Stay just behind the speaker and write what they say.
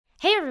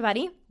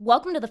everybody.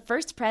 Welcome to the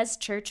First Pres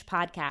Church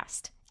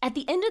podcast. At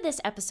the end of this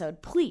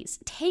episode, please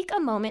take a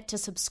moment to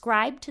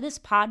subscribe to this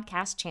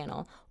podcast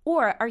channel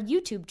or our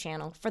YouTube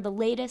channel for the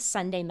latest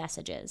Sunday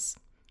messages.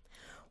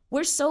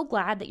 We're so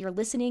glad that you're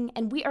listening,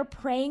 and we are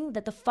praying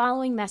that the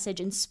following message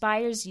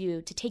inspires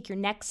you to take your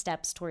next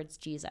steps towards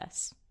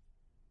Jesus.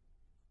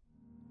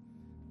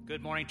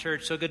 Good morning,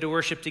 church. So good to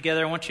worship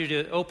together. I want you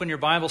to open your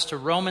Bibles to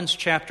Romans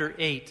chapter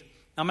 8.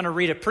 I'm going to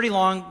read a pretty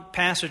long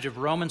passage of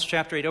Romans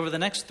chapter 8. Over the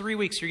next 3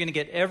 weeks, you're going to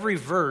get every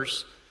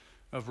verse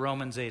of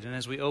Romans 8. And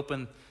as we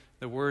open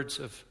the words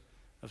of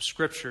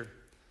Scripture,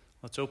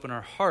 let's open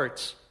our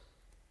hearts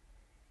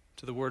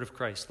to the Word of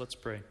Christ. Let's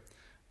pray.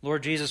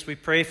 Lord Jesus, we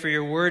pray for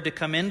your Word to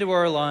come into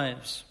our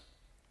lives,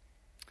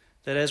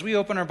 that as we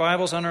open our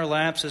Bibles on our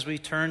laps, as we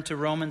turn to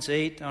Romans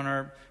 8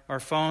 on our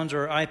phones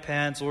or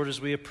iPads, Lord,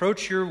 as we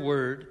approach your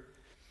Word,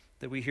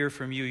 that we hear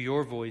from you,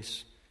 your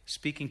voice,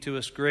 speaking to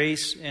us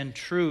grace and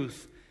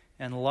truth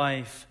and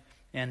life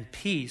and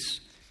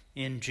peace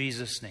in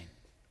Jesus' name.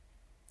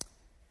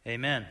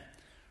 Amen.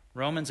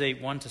 Romans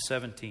 8,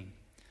 1-17.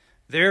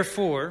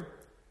 Therefore,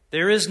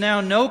 there is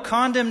now no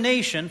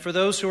condemnation for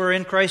those who are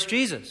in Christ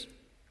Jesus,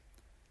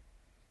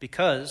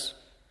 because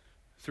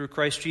through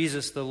Christ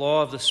Jesus, the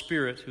law of the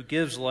Spirit who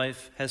gives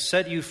life has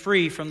set you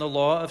free from the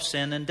law of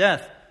sin and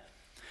death.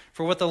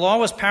 For what the law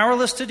was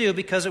powerless to do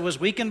because it was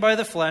weakened by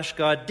the flesh,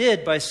 God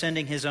did by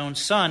sending his own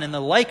Son in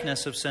the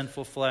likeness of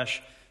sinful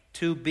flesh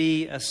to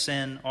be a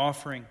sin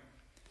offering.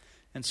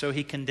 And so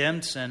he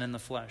condemned sin in the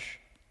flesh,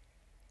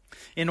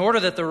 in order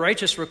that the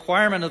righteous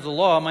requirement of the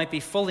law might be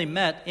fully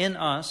met in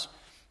us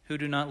who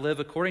do not live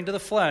according to the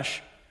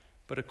flesh,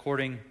 but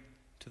according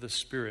to the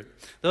Spirit.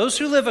 Those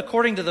who live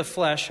according to the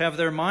flesh have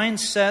their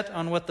minds set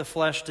on what the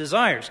flesh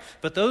desires,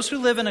 but those who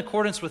live in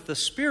accordance with the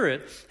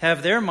Spirit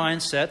have their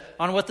minds set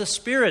on what the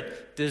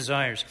Spirit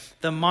desires.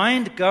 The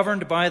mind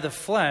governed by the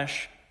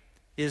flesh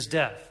is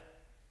death,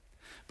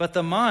 but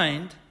the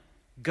mind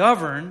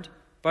governed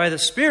by the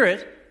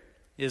Spirit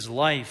is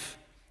life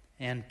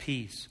and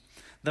peace.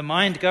 The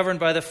mind governed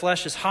by the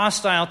flesh is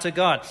hostile to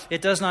God.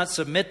 It does not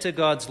submit to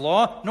God's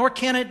law, nor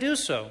can it do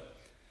so.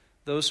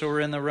 Those who are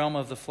in the realm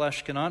of the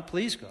flesh cannot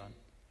please God.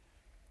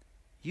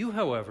 You,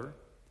 however,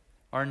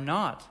 are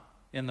not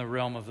in the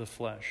realm of the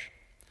flesh,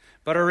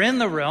 but are in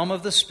the realm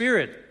of the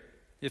Spirit,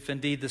 if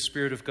indeed the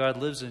Spirit of God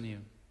lives in you.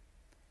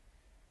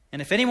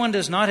 And if anyone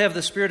does not have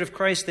the Spirit of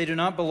Christ, they do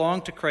not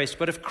belong to Christ.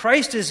 But if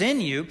Christ is in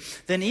you,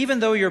 then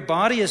even though your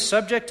body is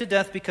subject to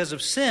death because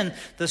of sin,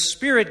 the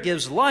Spirit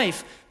gives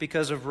life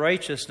because of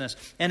righteousness.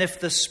 And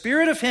if the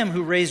Spirit of him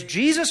who raised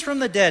Jesus from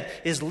the dead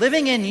is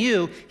living in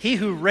you, he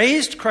who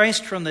raised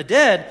Christ from the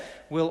dead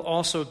will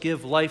also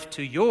give life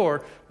to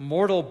your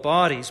mortal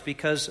bodies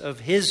because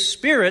of his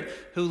Spirit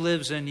who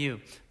lives in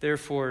you.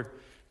 Therefore,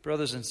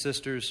 brothers and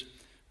sisters,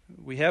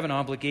 we have an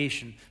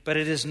obligation, but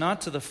it is not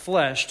to the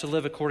flesh to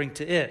live according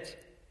to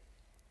it.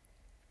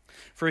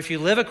 For if you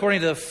live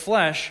according to the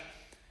flesh,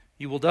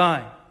 you will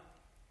die.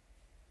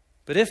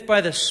 But if by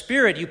the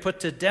Spirit you put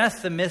to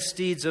death the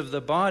misdeeds of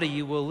the body,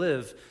 you will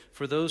live.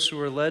 For those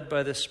who are led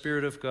by the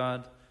Spirit of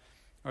God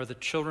are the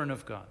children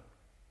of God.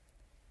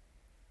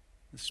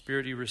 The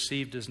Spirit you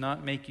received does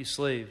not make you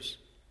slaves,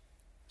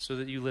 so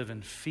that you live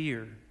in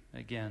fear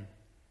again.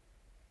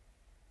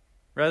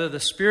 Rather, the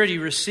Spirit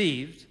you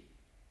received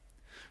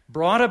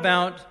brought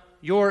about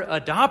your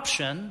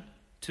adoption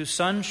to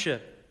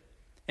sonship.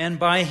 And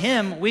by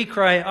him we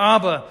cry,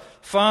 Abba,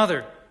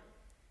 Father.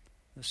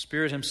 The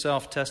Spirit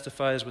himself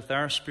testifies with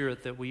our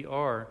spirit that we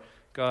are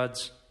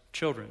God's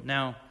children.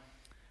 Now,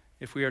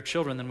 if we are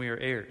children, then we are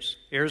heirs,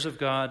 heirs of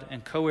God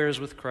and co-heirs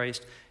with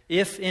Christ,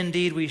 if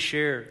indeed we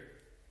share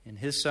in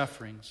his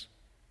sufferings,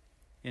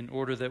 in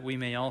order that we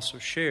may also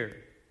share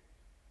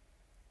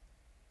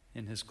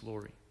in his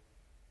glory.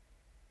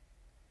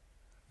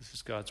 This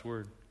is God's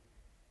word.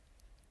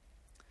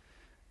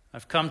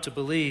 I've come to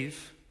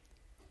believe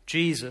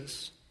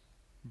Jesus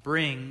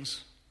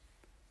brings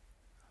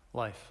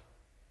life.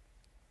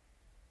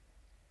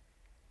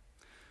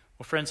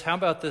 Well, friends, how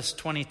about this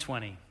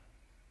 2020?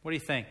 What do you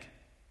think?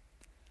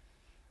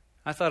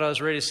 I thought I was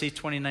ready to see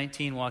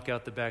 2019 walk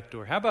out the back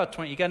door. How about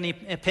 20? You got any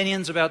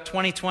opinions about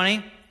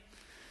 2020?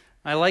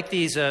 I like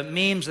these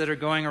memes that are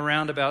going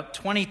around about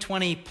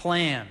 2020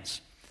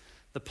 plans.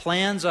 The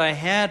plans I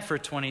had for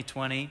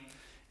 2020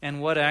 and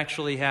what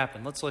actually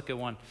happened. Let's look at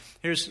one.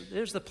 Here's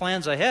the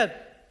plans I had.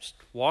 Just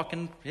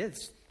walking,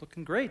 it's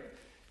looking great.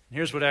 And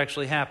here's what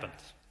actually happened.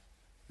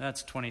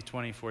 That's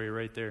 2020 for you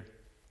right there.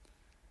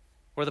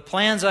 Or the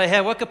plans I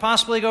had, what could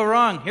possibly go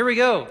wrong? Here we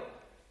go.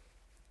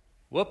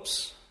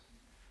 Whoops.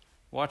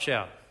 Watch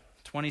out.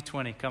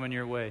 2020 coming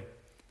your way.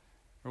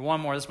 Or one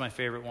more, this is my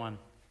favorite one.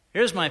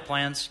 Here's my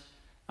plans.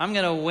 I'm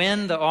going to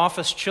win the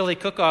office chili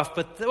cook-off,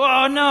 but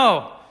oh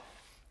no!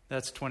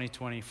 That's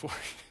 2020 for you.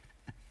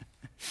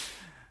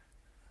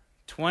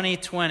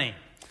 2020.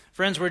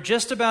 Friends, we're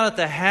just about at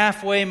the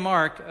halfway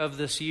mark of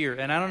this year.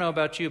 And I don't know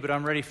about you, but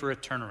I'm ready for a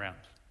turnaround.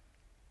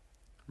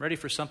 I'm ready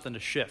for something to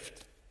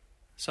shift,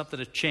 something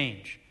to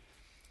change.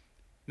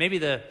 Maybe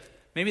the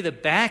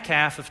back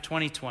half of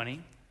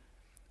 2020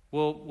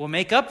 will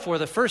make up for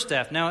the first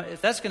half. Now,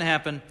 if that's going to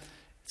happen,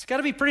 it's got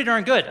to be pretty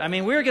darn good. I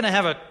mean, we're going to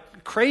have a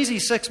crazy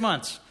 6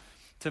 months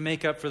to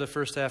make up for the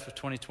first half of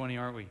 2020,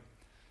 aren't we?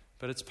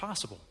 But it's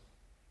possible.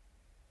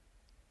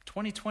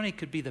 2020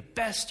 could be the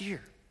best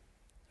year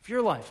of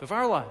your life, of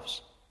our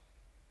lives.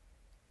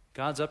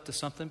 God's up to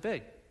something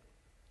big.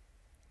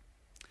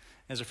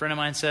 As a friend of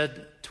mine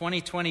said,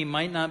 2020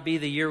 might not be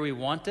the year we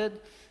wanted,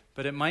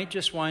 but it might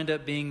just wind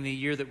up being the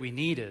year that we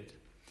needed.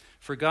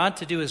 For God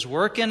to do His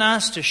work in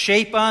us, to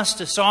shape us,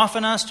 to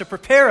soften us, to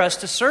prepare us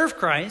to serve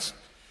Christ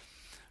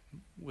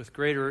with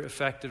greater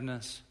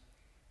effectiveness,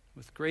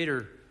 with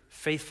greater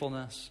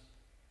faithfulness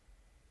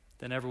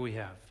than ever we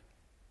have.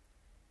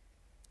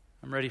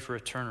 I'm ready for a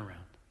turnaround.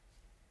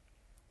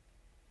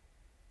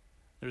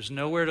 There's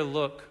nowhere to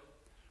look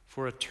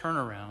for a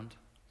turnaround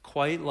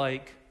quite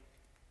like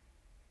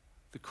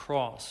the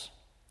cross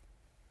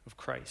of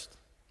Christ.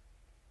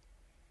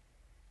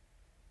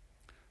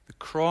 The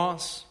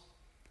cross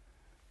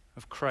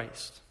of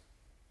Christ.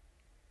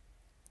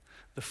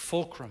 The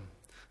fulcrum,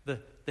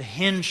 the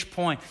hinge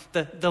point,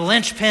 the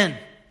linchpin,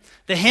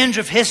 the hinge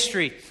of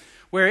history,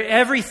 where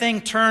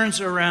everything turns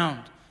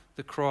around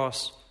the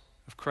cross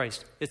of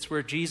Christ. It's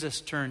where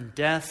Jesus turned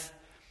death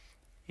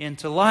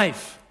into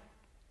life.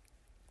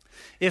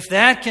 If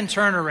that can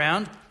turn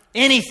around,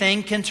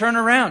 anything can turn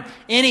around.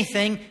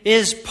 Anything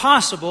is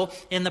possible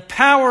in the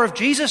power of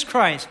Jesus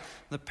Christ,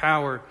 the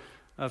power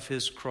of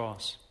His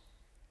cross.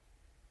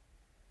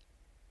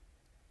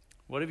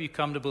 What have you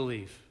come to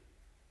believe?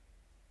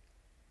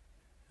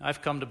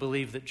 I've come to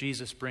believe that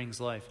Jesus brings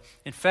life.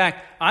 In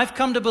fact, I've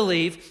come to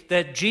believe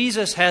that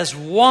Jesus has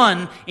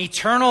won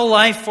eternal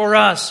life for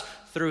us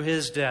through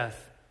His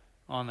death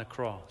on the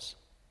cross.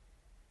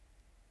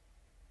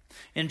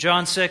 In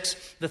John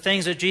 6, the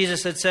things that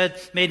Jesus had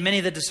said made many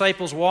of the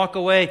disciples walk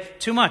away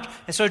too much.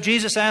 And so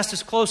Jesus asked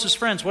His closest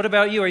friends, "What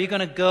about you? Are you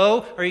going to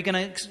go? Are you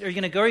going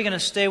to go? Or are you going to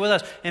stay with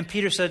us?" And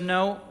Peter said,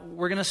 "No,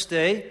 we're going to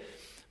stay.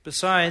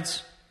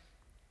 Besides,"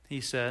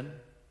 he said,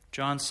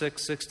 John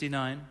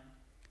 6:69,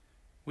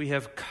 "we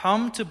have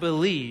come to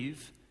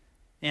believe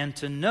and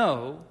to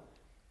know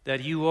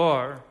that you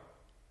are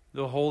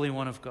the Holy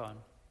One of God."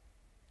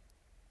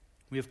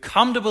 We have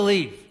come to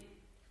believe.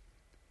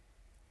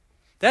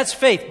 That's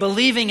faith,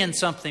 believing in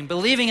something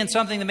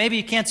that maybe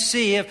you can't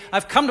see.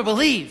 I've come to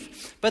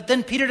believe. But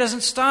then Peter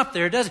doesn't stop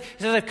there, does he?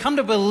 He says, I've come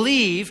to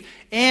believe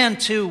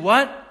and to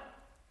what?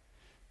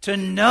 To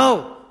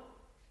know.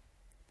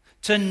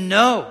 To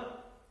know.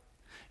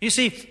 You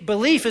see,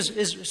 belief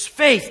is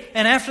faith.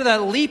 And after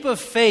that leap of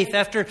faith,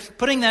 after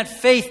putting that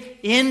faith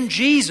in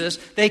Jesus,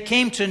 they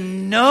came to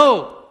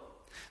know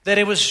that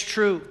it was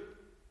true.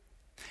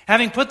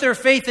 Having put their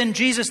faith in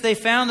Jesus, they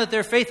found that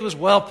their faith was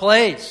well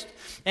placed.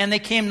 And they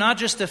came not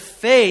just to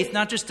faith,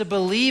 not just to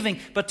believing,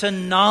 but to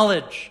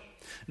knowledge.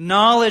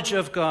 Knowledge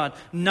of God.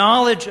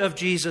 Knowledge of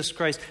Jesus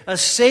Christ. A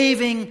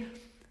saving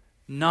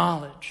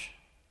knowledge.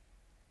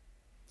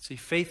 See,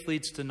 faith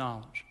leads to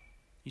knowledge.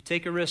 You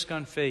take a risk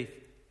on faith,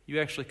 you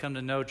actually come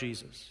to know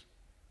Jesus.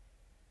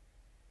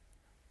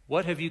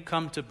 What have you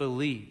come to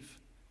believe?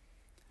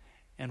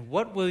 And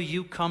what will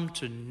you come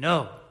to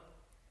know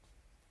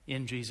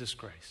in Jesus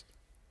Christ?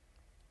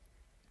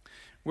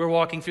 We're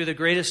walking through the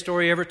greatest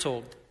story ever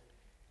told.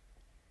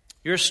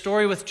 Your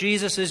story with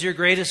Jesus is your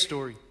greatest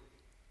story.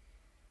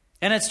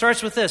 And it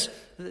starts with this.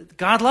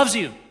 God loves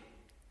you.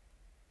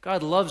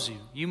 God loves you.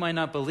 You might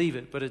not believe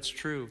it, but it's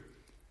true.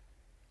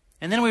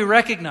 And then we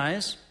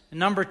recognize,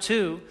 number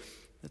 2,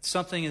 that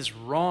something is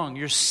wrong.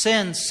 Your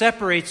sin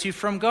separates you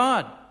from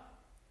God.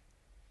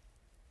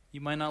 You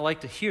might not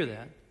like to hear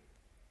that,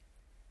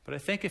 but I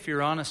think if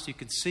you're honest, you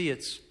can see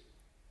it's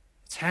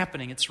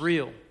happening. It's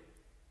real.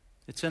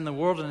 It's in the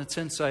world and it's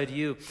inside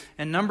you.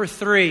 And number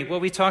 3, what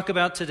we talk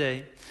about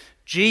today,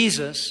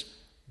 Jesus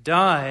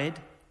died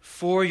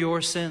for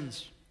your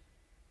sins.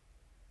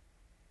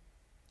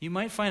 You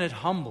might find it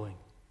humbling,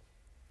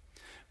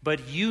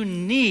 but you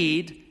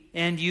need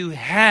and you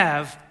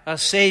have a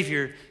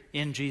Savior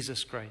in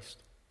Jesus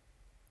Christ.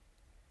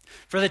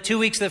 For the 2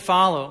 weeks that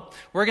follow,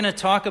 we're going to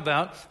talk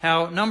about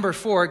how, number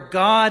 4,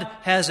 God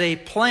has a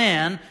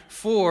plan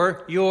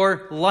for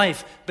your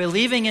life.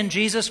 Believing in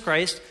Jesus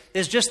Christ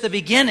is just the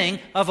beginning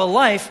of a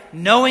life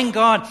knowing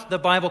God. The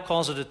Bible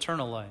calls it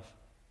eternal life.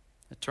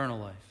 Eternal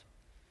life.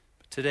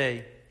 But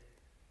today,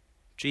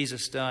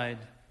 Jesus died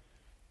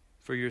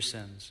for your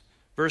sins.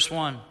 Verse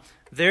 1,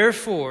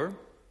 therefore,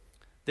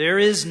 there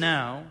is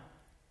now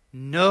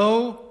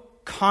no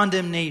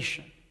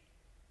condemnation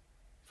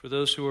for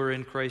those who are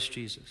in Christ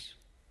Jesus.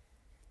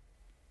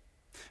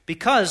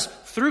 Because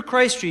through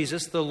Christ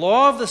Jesus, the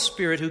law of the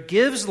Spirit who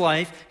gives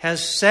life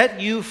has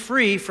set you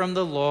free from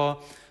the law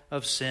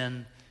of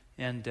sin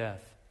and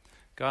death.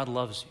 God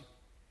loves you.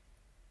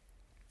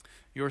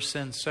 Your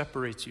sin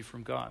separates you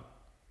from God.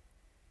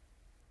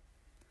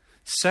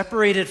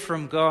 Separated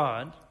from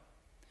God,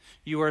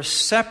 you are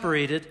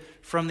separated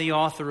from the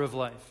author of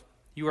life.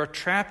 You are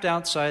trapped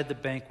outside the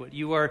banquet.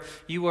 You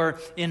are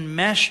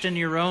enmeshed in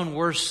your own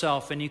worst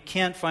self, and you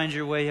can't find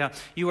your way out.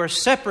 You are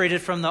separated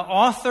from the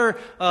author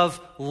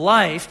of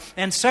life,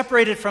 and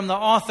separated from the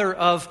author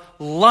of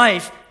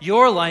life,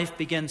 your life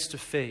begins to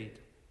fade.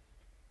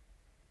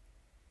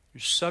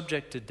 You're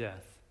subject to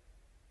death.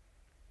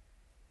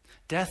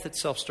 Death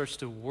itself starts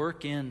to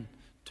work in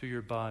to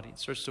your body. It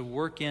starts to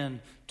work in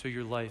to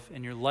your life,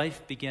 and your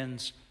life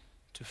begins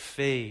to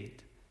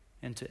fade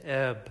and to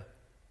ebb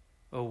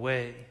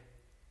away.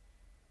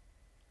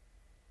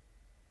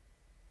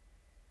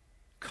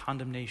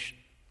 Condemnation.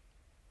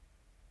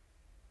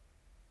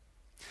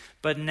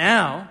 But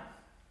now,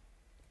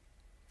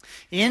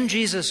 in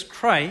Jesus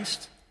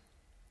Christ,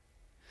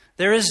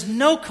 there is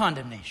no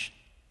condemnation.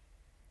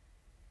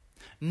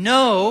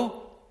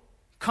 No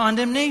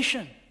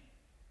condemnation.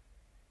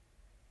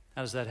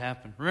 How does that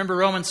happen? Remember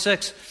Romans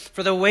 6,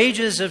 for the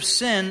wages of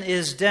sin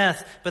is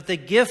death, but the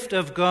gift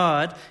of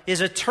God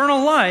is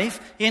eternal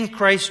life in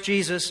Christ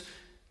Jesus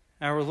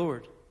our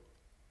Lord.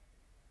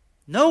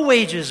 No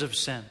wages of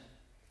sin.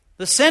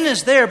 The sin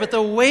is there, but the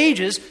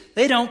wages,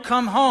 they don't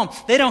come home.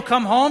 They don't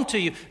come home to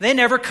you. They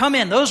never come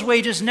in. Those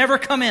wages never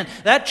come in.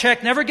 That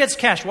check never gets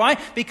cashed. Why?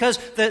 Because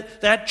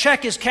that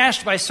check is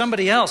cashed by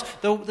somebody else.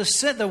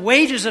 The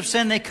wages of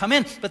sin, they come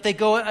in, but they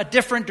go a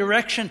different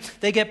direction.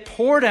 They get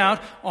poured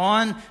out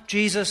on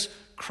Jesus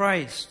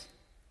Christ.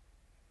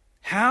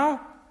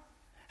 How?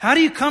 How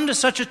do you come to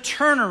such a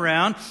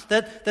turnaround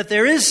that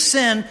there is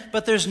sin,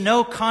 but there's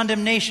no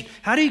condemnation?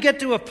 How do you get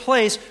to a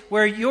place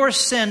where your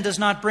sin does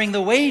not bring the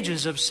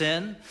wages of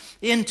sin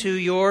into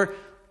your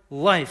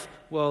life?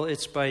 Well,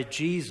 it's by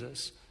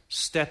Jesus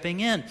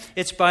stepping in.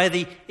 It's by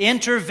the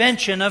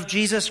intervention of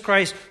Jesus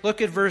Christ. Look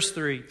at verse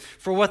 3.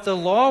 For what the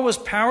law was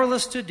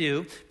powerless to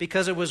do,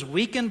 because it was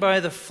weakened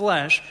by the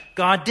flesh,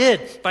 God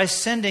did by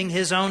sending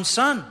His own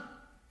Son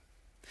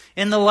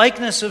in the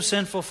likeness of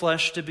sinful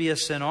flesh to be a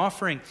sin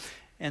offering.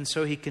 And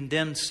so He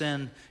condemned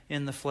sin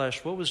in the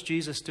flesh. What was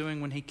Jesus doing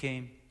when He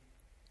came?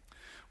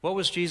 What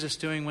was Jesus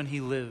doing when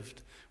He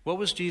lived? What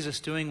was Jesus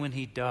doing when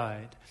He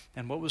died?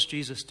 And what was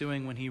Jesus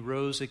doing when He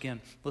rose again?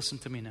 Listen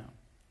to me now.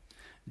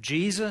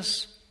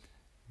 Jesus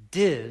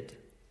did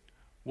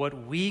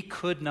what we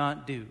could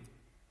not do.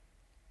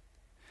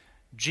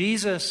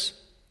 Jesus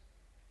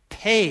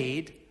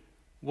paid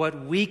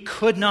what we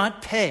could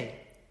not pay.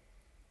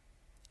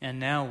 And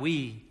now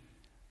we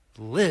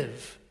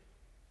live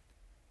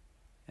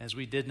as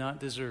we did not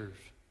deserve,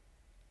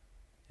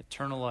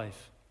 eternal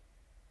life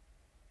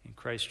in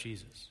Christ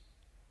Jesus.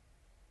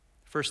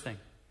 First thing,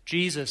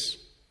 Jesus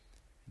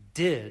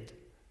did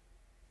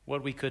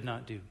what we could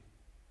not do.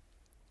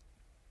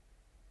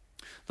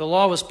 The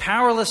law was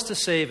powerless to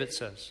save, it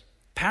says.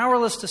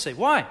 Powerless to save.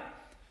 Why? I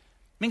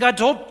mean, God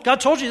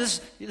told you this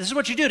is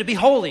what you do to be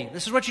holy.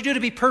 This is what you do to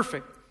be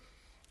perfect.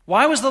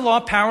 Why was the law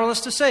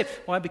powerless to save?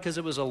 Why? Because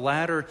it was a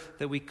ladder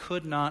that we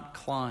could not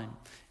climb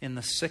in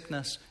the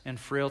sickness and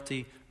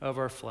frailty of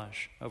our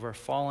flesh, of our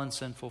fallen,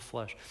 sinful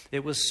flesh.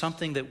 It was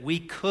something that we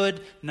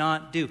could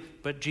not do,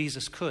 but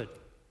Jesus could.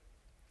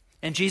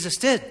 And Jesus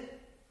did.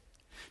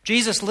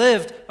 Jesus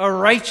lived a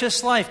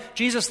righteous life.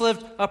 Jesus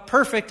lived a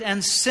perfect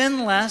and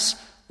sinless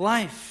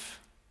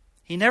life.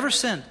 He never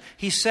sinned.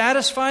 He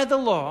satisfied the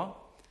law,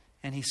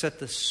 and He set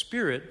the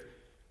Spirit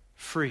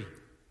free.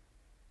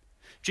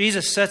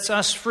 Jesus sets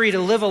us free to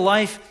live a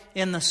life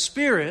in the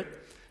Spirit,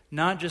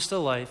 not just a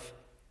life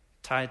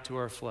tied to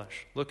our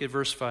flesh. Look at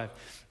verse 5.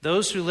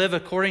 Those who live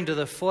according to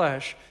the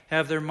flesh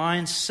have their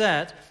minds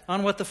set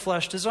on what the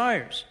flesh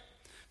desires.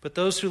 But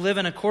those who live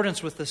in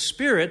accordance with the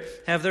Spirit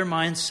have their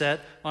minds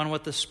set on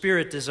what the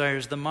Spirit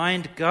desires. The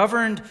mind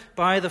governed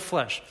by the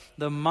flesh.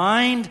 The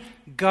mind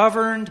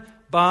governed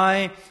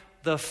by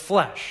the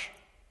flesh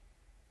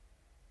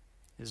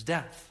is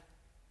death.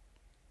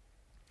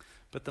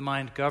 But the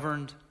mind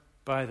governed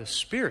by the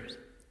Spirit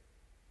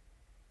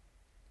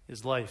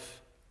is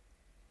life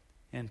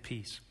and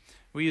peace.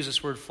 We use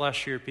this word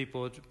flesh here,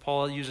 people.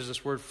 Paul uses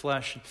this word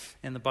flesh,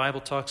 and the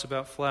Bible talks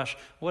about flesh.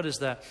 What is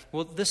that?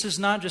 Well, this is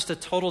not just a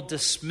total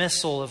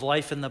dismissal of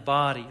life in the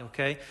body,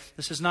 okay?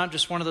 This is not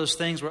just one of those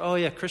things where, oh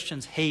yeah,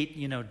 Christians hate,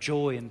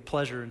 joy and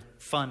pleasure and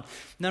fun.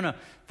 No.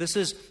 This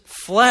is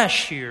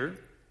flesh here.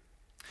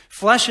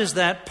 Flesh is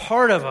that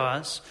part of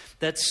us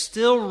that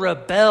still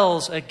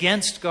rebels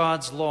against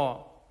God's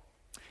law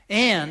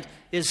and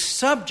is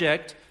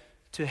subject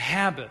to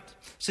habit.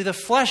 See, the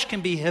flesh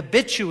can be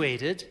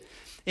habituated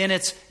in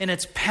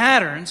its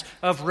patterns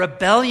of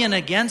rebellion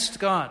against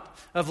God,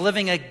 of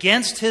living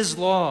against His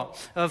law,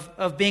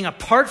 of being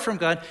apart from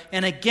God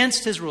and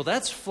against His rule.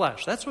 That's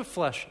flesh. That's what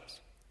flesh is.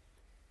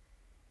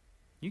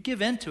 You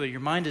give in to it. Your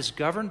mind is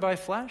governed by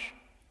flesh.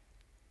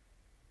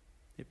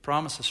 It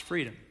promises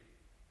freedom,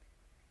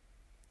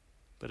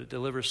 but it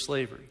delivers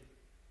slavery.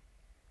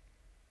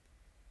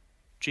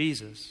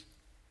 Jesus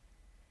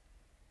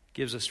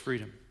gives us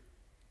freedom.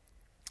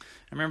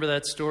 I remember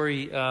that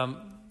story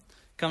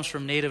comes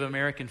from Native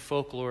American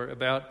folklore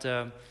about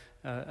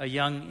a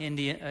young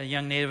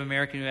Native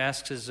American who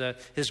asks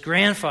his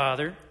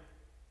grandfather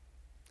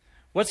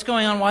What's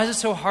going on? Why is it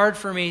so hard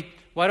for me?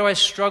 Why do I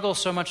struggle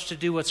so much to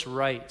do what's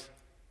right?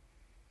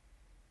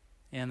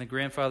 And the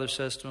grandfather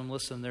says to him,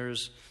 listen,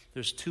 there's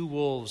two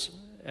wolves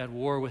at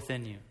war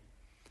within you.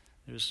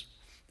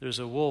 There's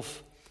a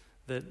wolf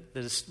that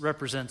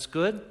represents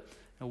good,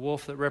 a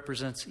wolf that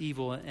represents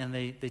evil, and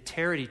they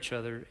tear at each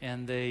other,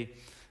 and they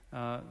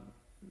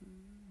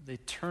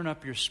turn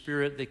up your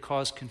spirit, they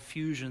cause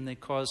confusion, they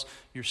cause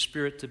your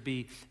spirit to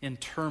be in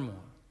turmoil.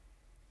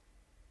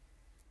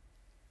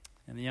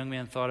 And the young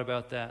man thought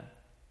about that.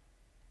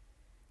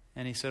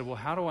 And he said, well,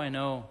 how do I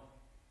know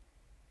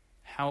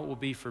how it will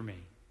be for me?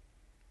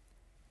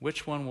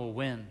 Which one will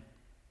win?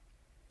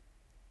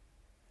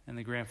 And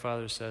the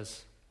grandfather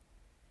says,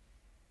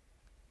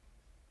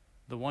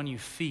 the one you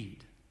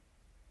feed.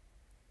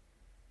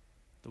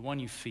 The one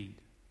you feed.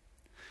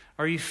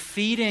 Are you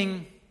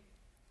feeding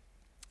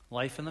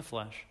life in the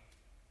flesh?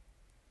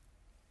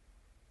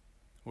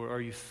 Or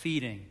are you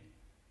feeding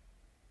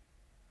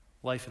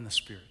life in the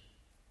Spirit?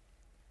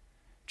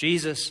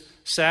 Jesus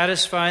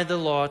satisfied the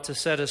law to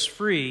set us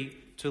free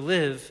to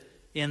live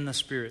in the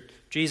Spirit.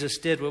 Jesus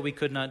did what we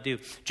could not do.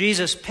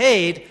 Jesus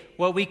paid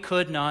what we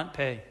could not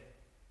pay.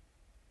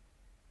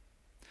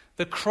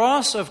 The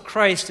cross of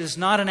Christ is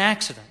not an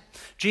accident.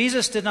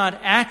 Jesus did not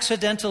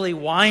accidentally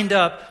wind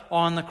up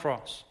on the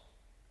cross.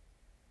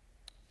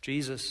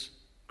 Jesus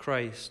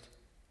Christ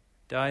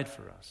died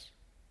for us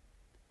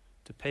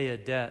to pay a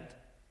debt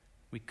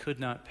we could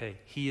not pay.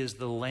 He is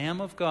the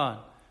Lamb of God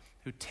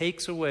who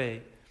takes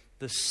away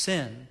the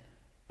sin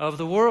of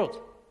the world.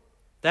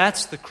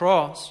 That's the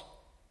cross.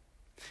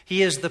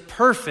 He is the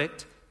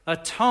perfect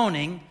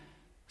atoning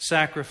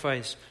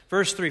sacrifice.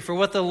 Verse 3, for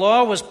what the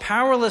law was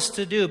powerless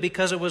to do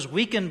because it was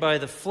weakened by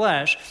the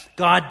flesh,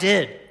 God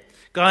did.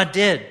 God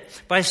did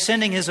by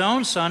sending His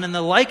own Son in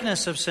the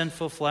likeness of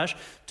sinful flesh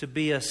to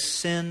be a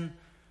sin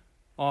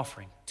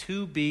offering.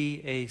 To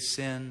be a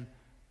sin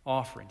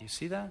offering. Do you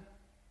see that?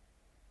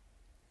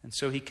 And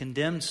so He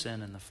condemned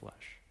sin in the flesh.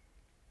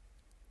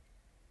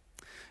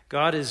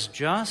 God is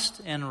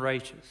just and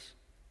righteous.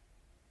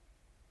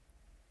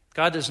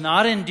 God does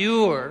not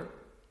endure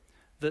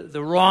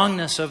the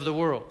wrongness of the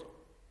world.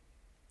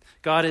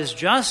 God is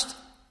just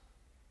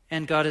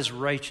and God is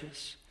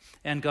righteous.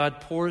 And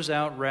God pours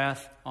out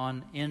wrath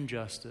on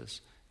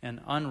injustice and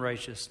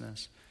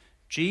unrighteousness.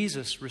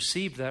 Jesus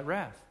received that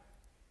wrath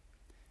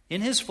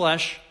in His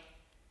flesh,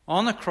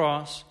 on the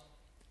cross,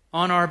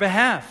 on our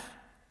behalf.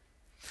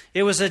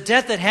 It was a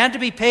debt that had to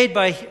be paid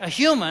by a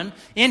human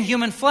in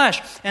human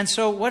flesh. And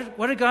so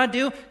what did God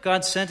do?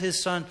 God sent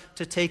His Son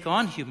to take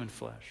on human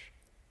flesh,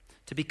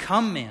 to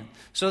become man,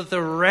 so that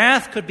the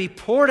wrath could be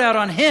poured out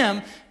on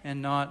Him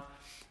and not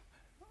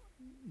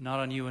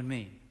on you and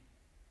me.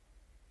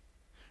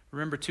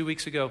 Remember 2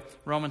 weeks ago,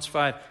 Romans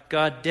 5,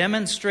 God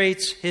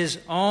demonstrates His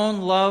own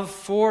love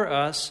for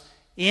us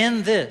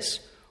in this: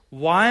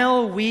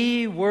 while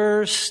we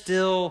were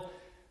still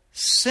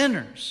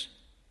sinners,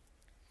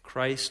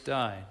 Christ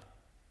died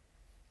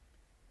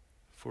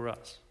for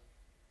us.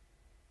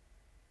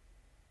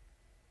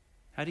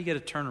 How do you get a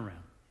turnaround?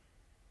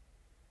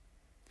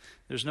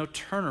 There's no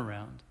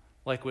turnaround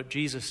like what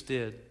Jesus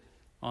did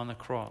on the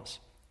cross.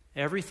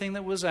 Everything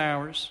that was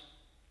ours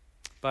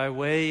by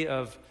way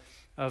of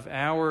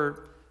our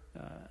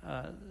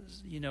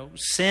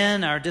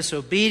sin, our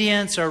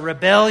disobedience, our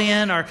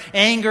rebellion, our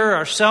anger,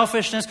 our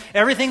selfishness,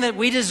 everything that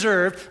we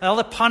deserved, all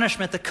the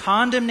punishment, the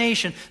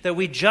condemnation that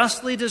we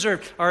justly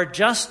deserved, our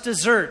just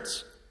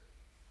deserts,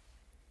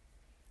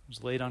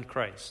 was laid on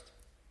Christ.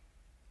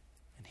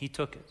 And He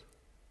took it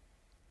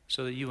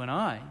so that you and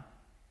I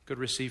could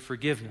receive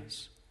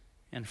forgiveness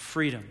and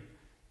freedom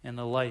and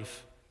the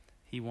life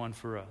He won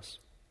for us.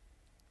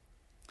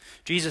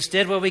 Jesus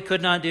did what we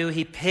could not do.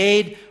 He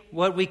paid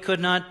what we could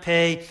not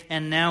pay.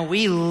 And now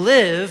we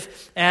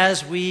live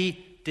as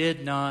we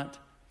did not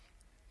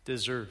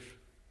deserve.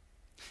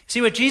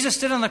 See, what Jesus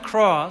did on the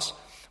cross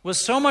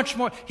was so much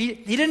more. He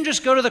didn't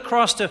just go to the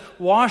cross to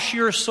wash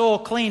your soul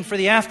clean for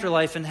the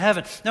afterlife in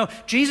heaven. No,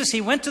 Jesus,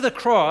 He went to the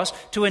cross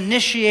to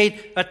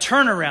initiate a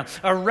turnaround,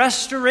 a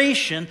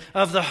restoration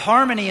of the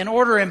harmony and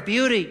order and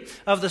beauty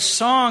of the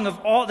song of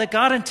all that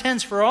God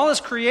intends for all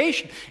His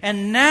creation.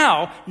 And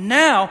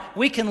now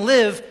we can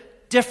live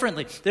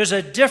differently. There's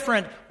a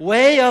different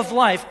way of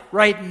life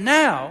right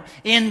now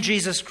in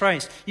Jesus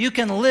Christ. You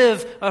can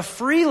live a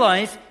free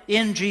life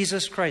in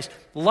Jesus Christ.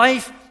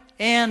 Life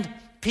and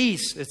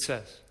peace, it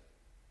says.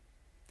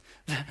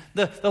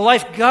 The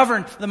life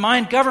governed, the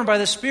mind governed by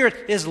the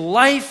Spirit is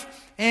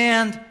life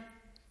and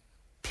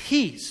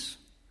peace.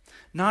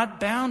 Not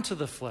bound to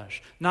the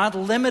flesh, not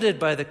limited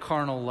by the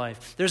carnal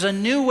life. There's a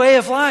new way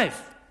of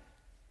life.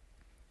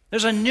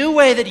 There's a new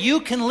way that you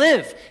can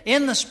live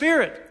in the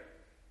Spirit.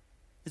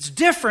 It's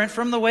different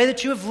from the way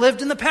that you have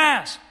lived in the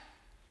past.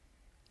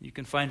 You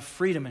can find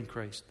freedom in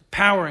Christ,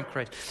 power in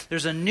Christ.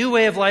 There's a new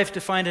way of life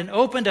defined and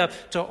opened up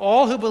to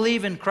all who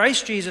believe in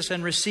Christ Jesus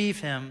and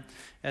receive Him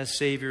as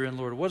Savior and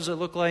Lord. What does it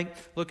look like?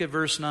 Look at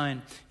verse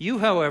 9. You,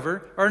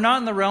 however, are not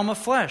in the realm of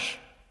flesh.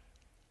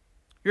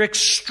 You're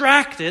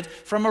extracted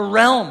from a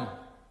realm.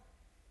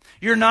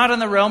 You're not in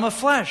the realm of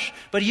flesh,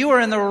 but you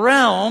are in the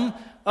realm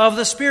of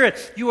the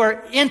Spirit. You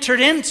are entered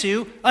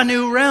into a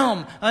new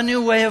realm, a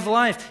new way of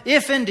life,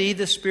 if indeed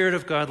the Spirit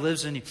of God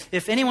lives in you.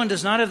 If anyone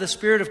does not have the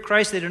Spirit of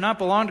Christ, they do not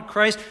belong to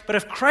Christ. But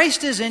if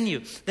Christ is in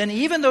you, then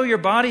even though your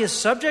body is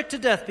subject to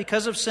death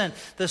because of sin,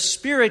 the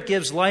Spirit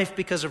gives life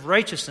because of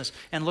righteousness.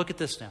 And look at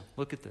this now.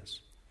 Look at this.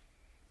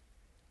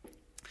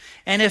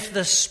 And if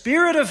the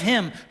Spirit of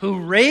Him who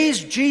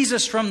raised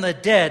Jesus from the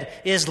dead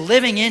is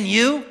living in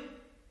you,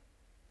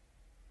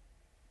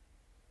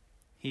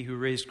 He who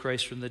raised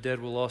Christ from the dead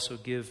will also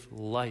give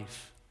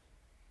life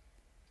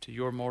to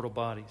your mortal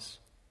bodies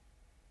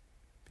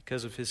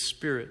because of His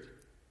Spirit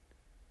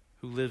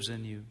who lives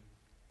in you.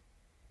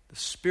 The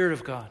Spirit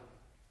of God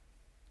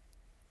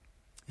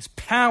is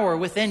power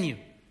within you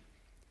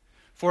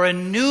for a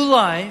new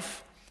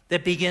life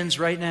that begins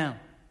right now.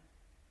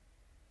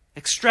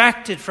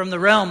 Extracted from the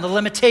realm, the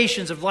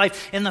limitations of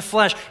life in the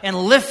flesh, and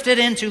lifted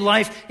into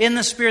life in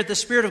the Spirit. The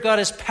Spirit of God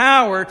is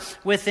power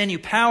within you.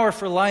 Power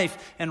for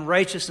life and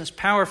righteousness.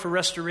 Power for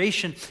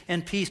restoration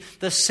and peace.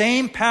 The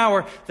same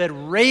power that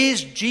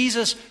raised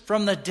Jesus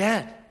from the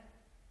dead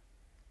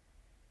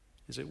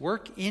is at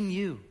work in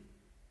you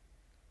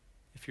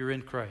if you're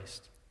in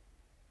Christ.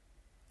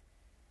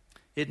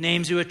 It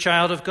names you a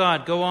child of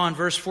God. Go on,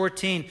 verse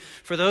 14.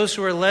 For those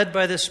who are led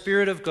by the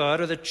Spirit of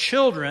God are the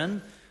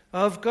children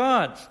of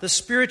God. The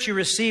Spirit you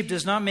received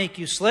does not make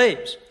you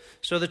slaves,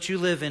 so that you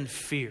live in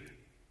fear.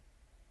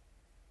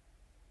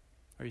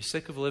 Are you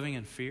sick of living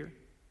in fear?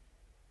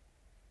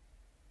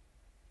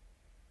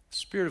 The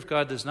Spirit of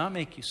God does not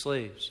make you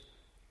slaves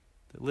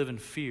that live in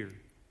fear in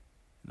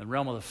the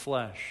realm of the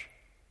flesh,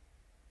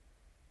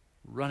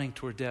 running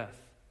toward death.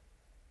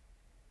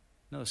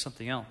 No, there's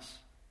something else.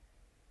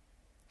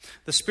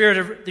 The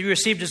Spirit that you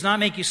received does not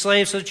make you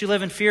slaves so that you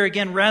live in fear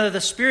again. Rather, the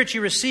Spirit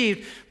you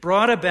received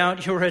brought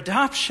about your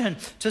adoption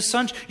to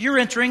sons. You're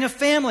entering a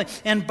family,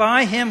 and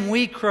by Him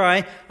we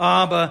cry,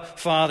 Abba,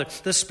 Father.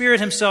 The Spirit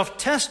Himself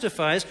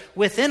testifies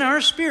within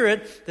our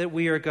spirit that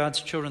we are God's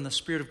children. The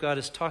Spirit of God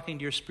is talking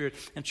to your spirit,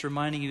 and it's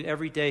reminding you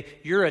every day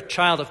you're a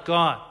child of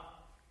God.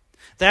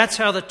 That's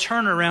how the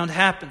turnaround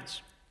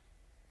happens.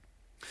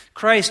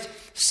 Christ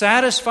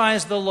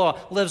satisfies the law,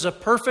 lives a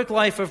perfect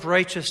life of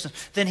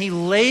righteousness. Then He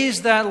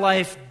lays that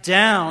life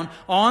down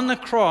on the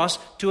cross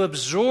to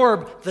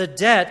absorb the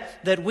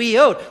debt that we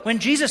owed. When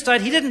Jesus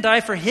died, He didn't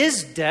die for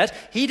His debt.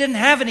 He didn't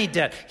have any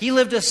debt. He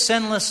lived a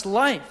sinless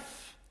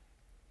life.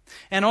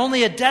 And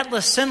only a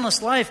debtless,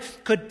 sinless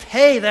life could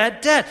pay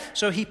that debt.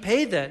 So He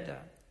paid that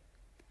debt.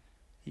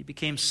 He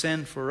became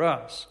sin for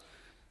us,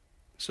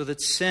 so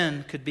that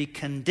sin could be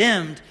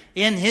condemned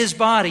in His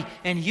body.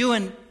 And you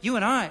and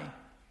I,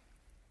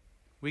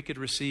 we could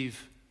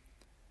receive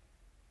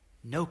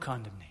no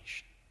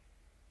condemnation.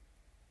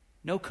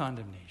 No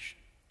condemnation.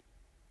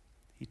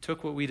 He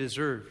took what we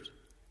deserved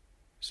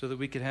so that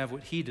we could have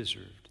what He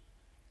deserved.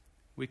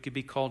 We could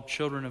be called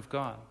children of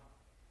God.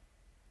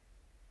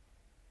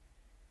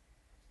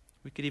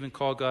 We could even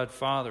call God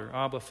Father,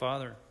 Abba,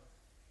 Father.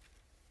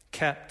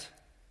 Kept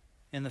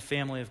in the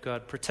family of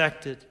God.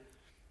 Protected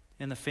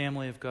in the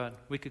family of God.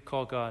 We could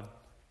call God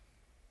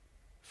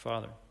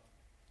Father.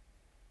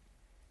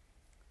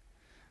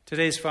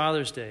 Today's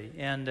Father's Day,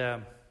 and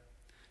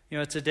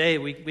it's a day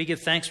we give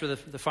thanks for the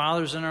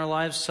fathers in our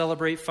lives,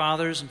 celebrate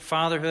fathers and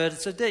fatherhood.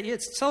 It's a day,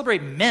 it's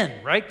celebrate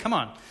men, right? Come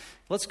on,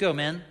 let's go,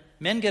 men.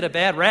 Men get a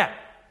bad rap.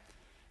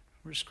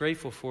 We're just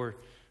grateful for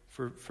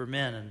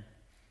men, and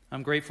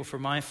I'm grateful for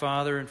my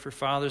father and for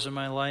fathers in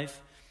my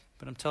life.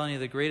 But I'm telling you,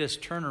 the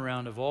greatest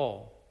turnaround of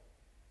all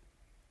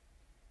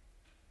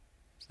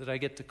is that I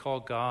get to call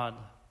God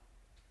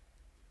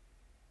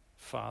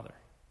Father.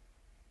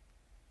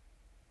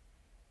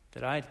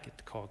 That I get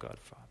to call God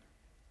Father.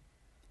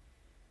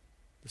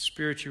 The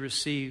Spirit you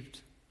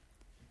received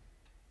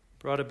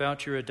brought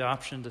about your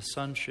adoption to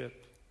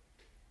sonship,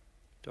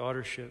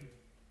 daughtership.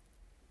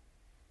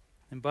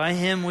 And by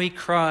Him we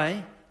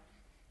cry,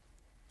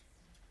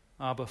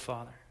 Abba,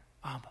 Father,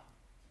 Abba.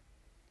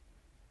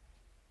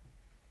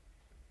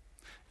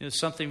 There's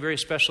something very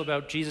special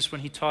about Jesus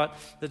when He taught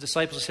the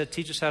disciples. He said,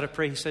 teach us how to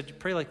pray. He said,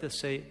 pray like this,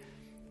 say,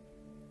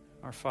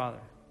 our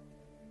Father,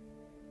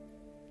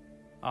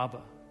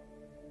 Abba.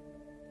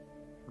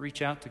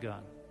 Reach out to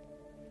God.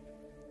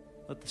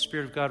 Let the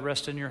Spirit of God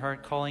rest in your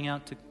heart, calling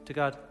out to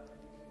God.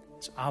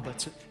 It's Abba.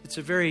 It's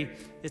a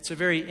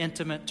very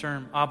intimate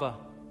term, Abba.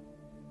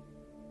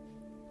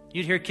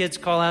 You'd hear kids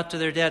call out to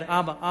their dad,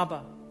 Abba,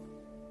 Abba.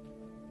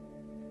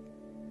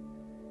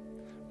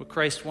 What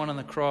Christ won on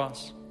the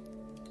cross,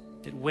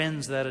 it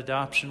wins that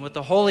adoption. What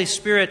the Holy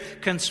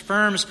Spirit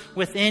confirms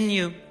within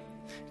you,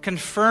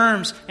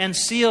 confirms and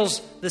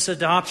seals this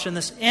adoption,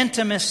 this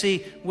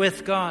intimacy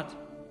with God.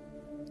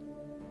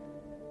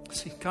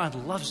 See, God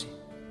loves you.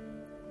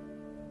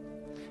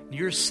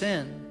 Your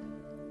sin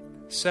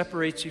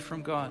separates you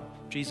from God.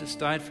 Jesus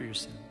died for your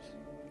sins.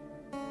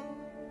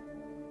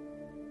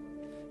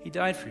 He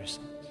died for your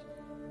sins.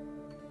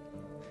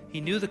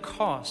 He knew the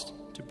cost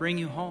to bring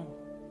you home.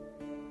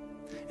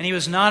 And He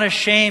was not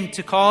ashamed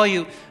to call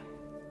you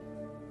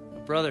a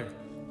brother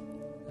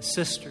a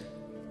sister,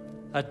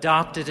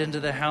 adopted into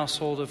the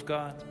household of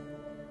God.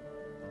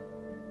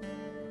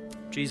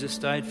 Jesus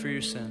died for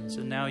your sins,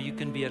 and now you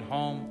can be at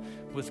home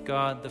with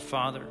God the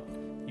Father,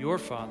 your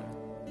Father,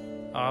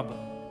 Abba.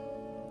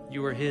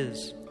 You are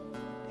His.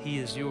 He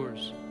is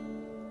yours.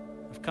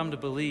 I've come to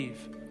believe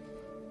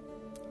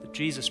that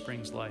Jesus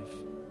brings life.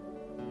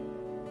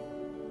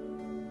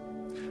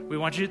 We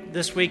want you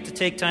this week to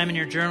take time in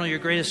your journal, your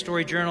greatest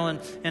story journal,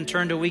 and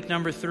turn to week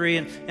number 3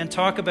 and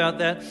talk about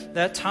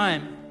that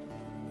time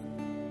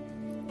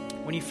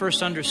when you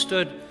first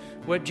understood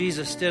what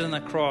Jesus did on the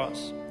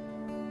cross.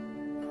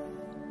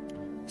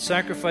 The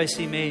sacrifice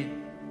He made.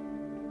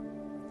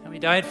 How He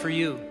died for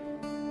you.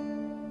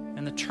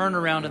 And the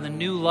turnaround and the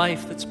new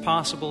life that's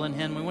possible in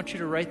Him. We want you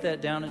to write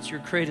that down. It's your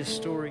greatest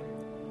story.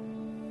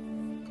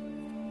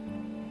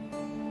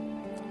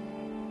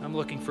 I'm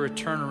looking for a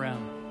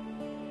turnaround.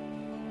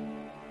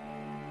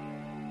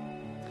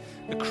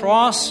 The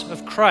cross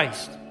of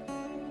Christ,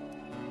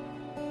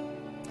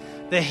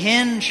 the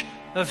hinge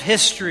of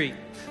history,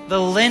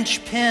 the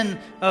linchpin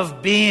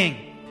of being.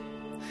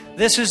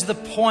 This is the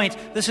point,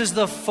 this is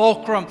the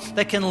fulcrum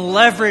that can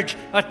leverage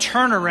a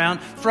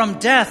turnaround from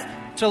death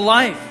to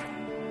life.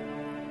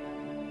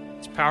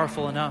 It's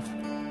powerful enough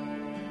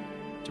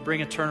to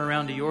bring a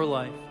turnaround to your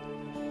life.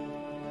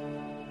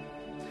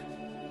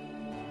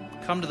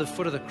 Come to the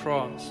foot of the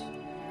cross.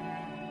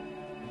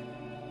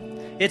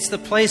 It's the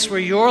place where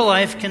your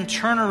life can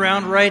turn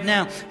around right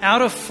now,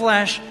 out of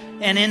flesh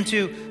and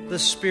into the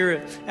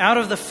Spirit, out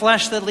of the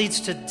flesh that leads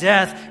to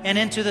death and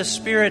into the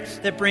Spirit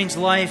that brings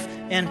life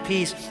and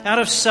peace, out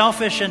of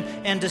selfish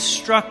and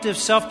destructive,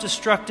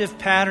 self-destructive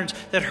patterns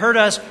that hurt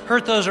us,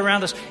 hurt those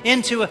around us,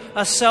 into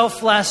a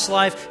selfless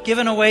life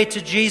given away to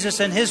Jesus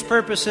and His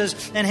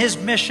purposes and His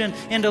mission,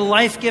 into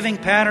life-giving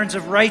patterns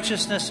of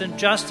righteousness and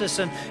justice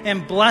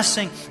and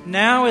blessing.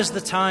 Now is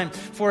the time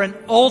for an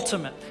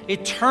ultimate,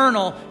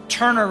 eternal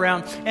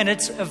turnaround, and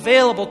it's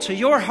available to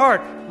your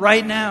heart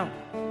right now.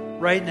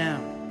 Right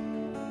now.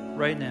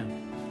 Right now.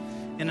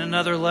 In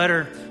another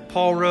letter,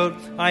 Paul wrote,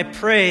 I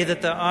pray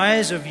that the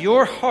eyes of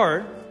your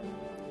heart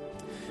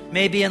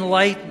may be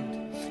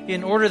enlightened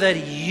in order that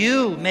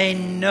you may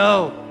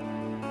know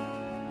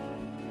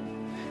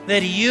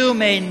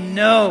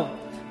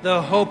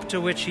the hope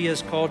to which He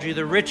has called you,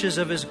 the riches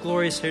of His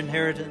glorious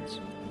inheritance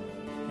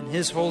in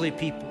His holy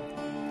people,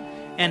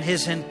 and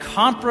His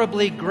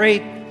incomparably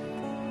great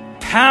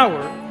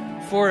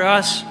power for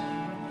us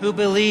who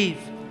believe.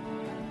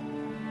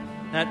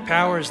 That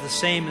power is the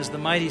same as the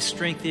mighty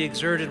strength He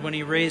exerted when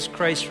He raised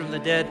Christ from the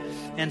dead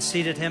and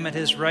seated Him at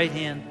His right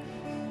hand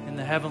in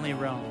the heavenly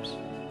realms.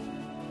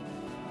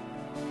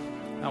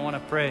 I want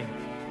to pray.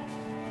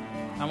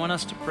 I want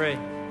us to pray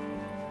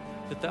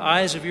that the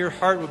eyes of your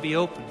heart would be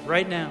opened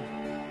right now.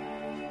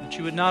 That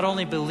you would not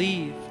only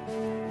believe,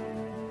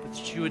 but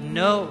that you would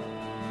know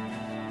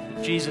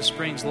that Jesus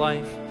brings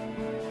life.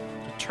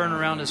 That a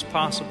turnaround is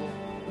possible.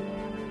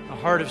 A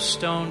heart of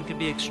stone can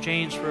be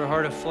exchanged for a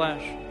heart of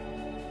flesh.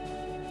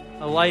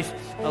 A life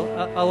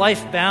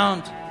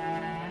bound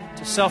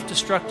to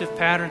self-destructive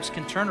patterns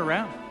can turn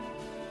around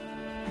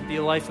and be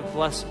a life of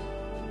blessing.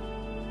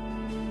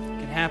 It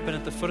can happen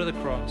at the foot of the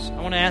cross. I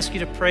want to ask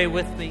you to pray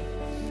with me.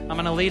 I'm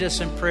going to lead us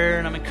in prayer,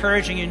 and I'm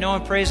encouraging you, no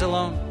one prays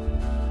alone.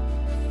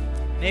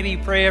 Maybe you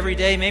pray every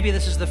day. Maybe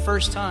this is the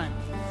first time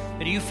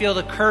that you feel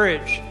the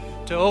courage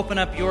to open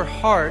up your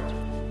heart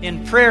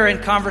in prayer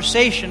and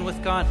conversation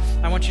with God.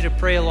 I want you to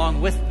pray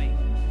along with me,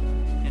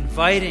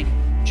 inviting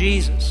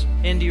Jesus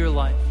into your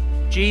life.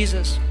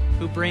 Jesus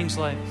who brings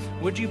life.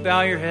 Would you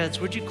bow your heads?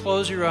 Would you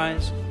close your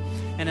eyes?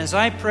 And as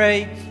I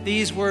pray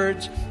these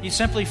words, you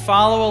simply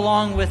follow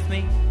along with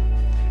me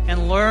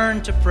and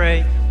learn to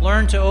pray.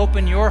 Learn to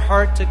open your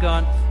heart to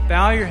God.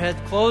 Bow your head,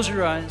 close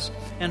your eyes,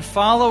 and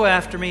follow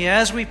after me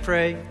as we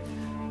pray.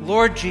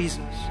 Lord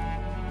Jesus,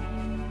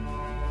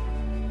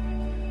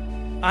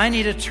 I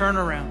need a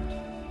turnaround.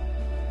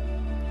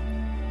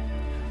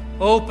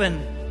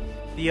 Open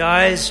the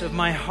eyes of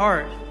my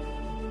heart,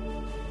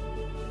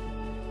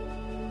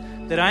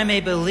 that I may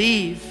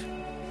believe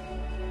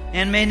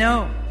and may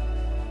know.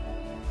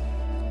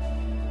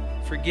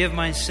 Forgive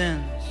my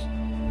sins.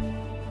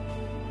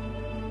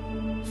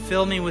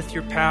 Fill me with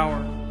your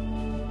power.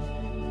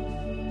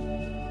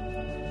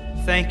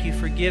 Thank you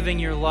for giving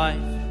your life.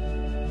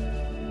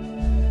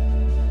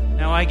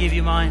 Now I give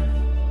you mine.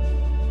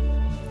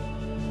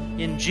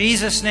 In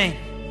Jesus' name.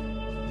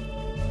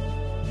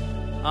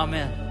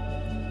 Amen.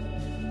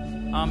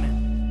 Amen.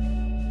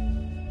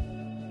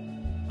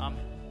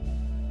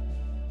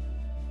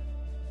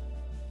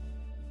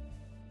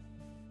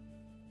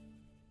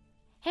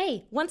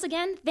 Hey, once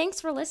again, thanks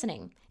for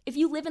listening. If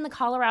you live in the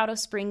Colorado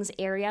Springs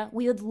area,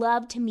 we would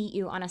love to meet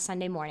you on a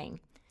Sunday morning.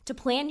 To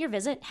plan your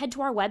visit, head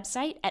to our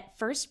website at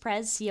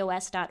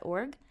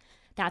firstprescos.org.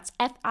 That's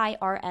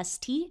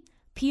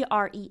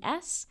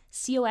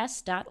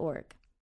FIRSTPRESCOS.org.